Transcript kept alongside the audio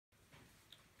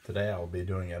Today I will be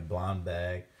doing a blind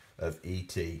bag of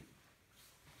E.T.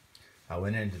 I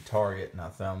went into Target and I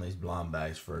found these blind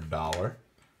bags for $1.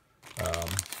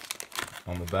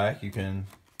 On the back you can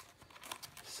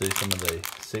see some of the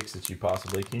 6 that you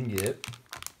possibly can get.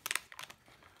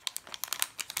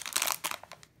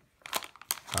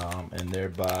 And they're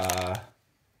by,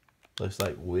 looks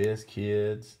like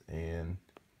WizKids and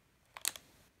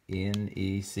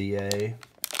NECA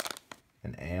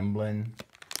and Amblin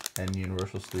and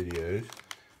Universal Studios.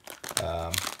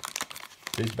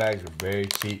 These bags are very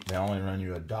cheap. They only run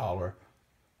you $1.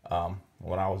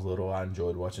 When I was little, I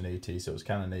enjoyed watching E.T., so it was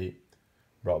kind of neat.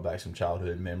 Brought back some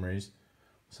childhood memories.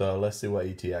 So let's see what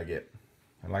E.T. I get.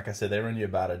 And like I said, they run you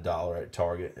about $1 at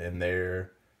Target, and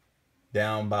they're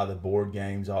down by the board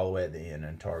games all the way at the end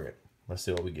in Target. Let's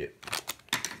see what we get.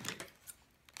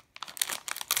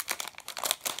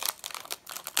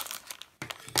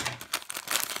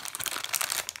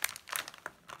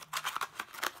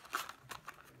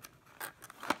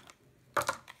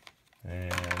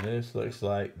 And this looks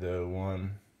like the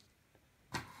one.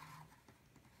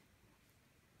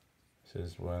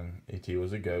 This is when E.T.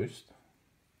 was a ghost.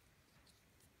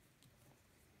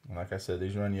 And like I said,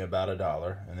 these run you about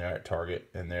 $1, and they're at Target,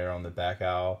 and they're on the back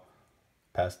aisle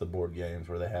past the board games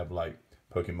where they have like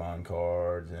Pokemon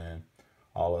cards and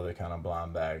all other kind of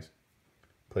blind bags.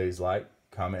 Please like,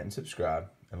 comment, and subscribe,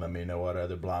 and let me know what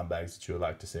other blind bags that you would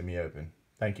like to see me open.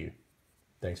 Thank you.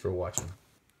 Thanks for watching.